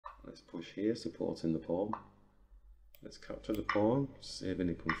Let's push here, supporting the pawn. Let's capture the pawn, save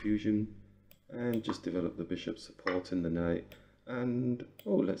any confusion, and just develop the bishop, supporting the knight. And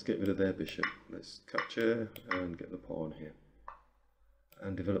oh, let's get rid of their bishop. Let's capture and get the pawn here.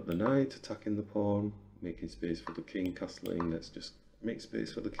 And develop the knight, attacking the pawn, making space for the king castling. Let's just make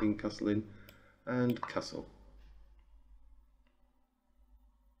space for the king castling and castle.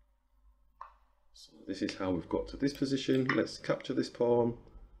 So this is how we've got to this position. Let's capture this pawn.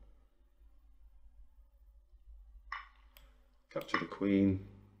 Capture the queen.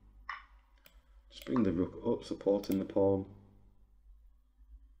 Just bring the rook up, supporting the pawn.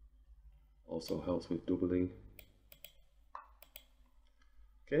 Also helps with doubling.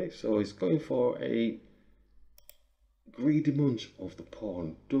 Okay, so he's going for a greedy munch of the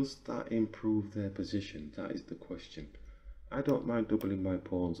pawn. Does that improve their position? That is the question. I don't mind doubling my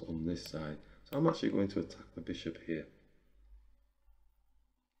pawns on this side. So I'm actually going to attack the bishop here.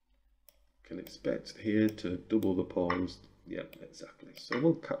 Can expect here to double the pawns. Yeah, exactly. So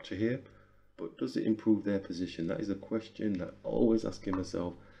we'll capture here. But does it improve their position? That is a question that I'm always asking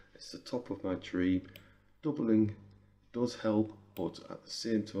myself. It's the top of my tree. Doubling does help, but at the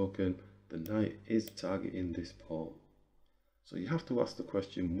same token, the knight is targeting this pawn. So you have to ask the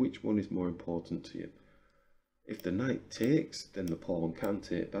question, which one is more important to you? If the knight takes, then the pawn can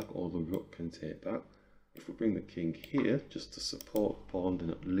take back, or the rook can take back. If we bring the king here, just to support the pawn,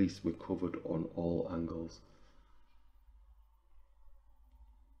 then at least we're covered on all angles.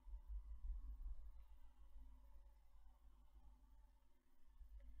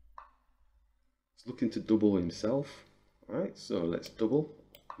 He's looking to double himself. Alright, so let's double,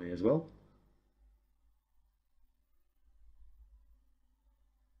 may as well.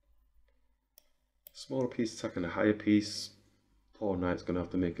 Smaller piece attacking a higher piece. Poor knight's going to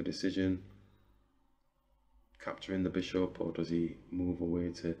have to make a decision. Capturing the bishop, or does he move away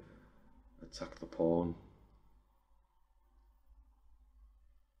to attack the pawn?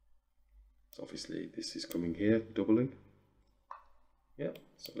 So obviously this is coming here, doubling. Yep,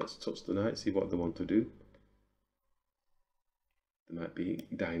 so let's touch the knight, see what they want to do. They might be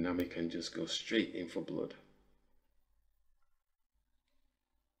dynamic and just go straight in for blood.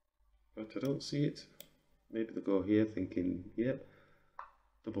 But I don't see it. Maybe they go here thinking, yep,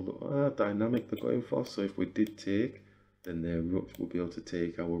 double dynamic they're going for. So if we did take, then their rooks will be able to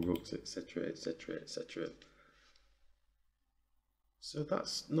take our rooks, etc, etc, etc. So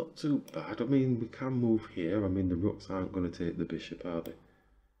that's not too bad. I mean, we can move here. I mean, the rooks aren't going to take the bishop, are they?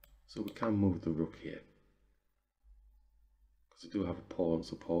 So we can move the rook here. Because we do have a pawn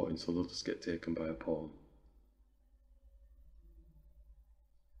supporting, so they'll just get taken by a pawn.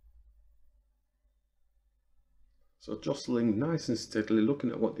 So jostling nice and steadily, looking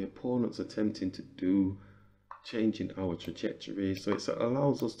at what the opponent's attempting to do, changing our trajectory. So it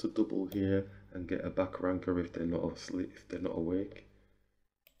allows us to double here and get a back ranker if they're not asleep, if they're not awake.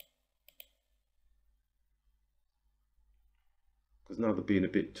 Because now they're being a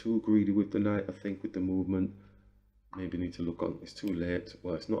bit too greedy with the knight, I think, with the movement. Maybe need to look on, it's too late.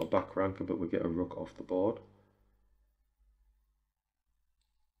 Well, it's not a back ranker, but we get a rook off the board.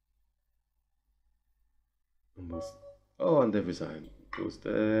 Oh, and they resign. Goes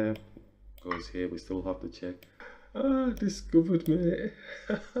there, goes here, we still have to check. Ah, discovered me.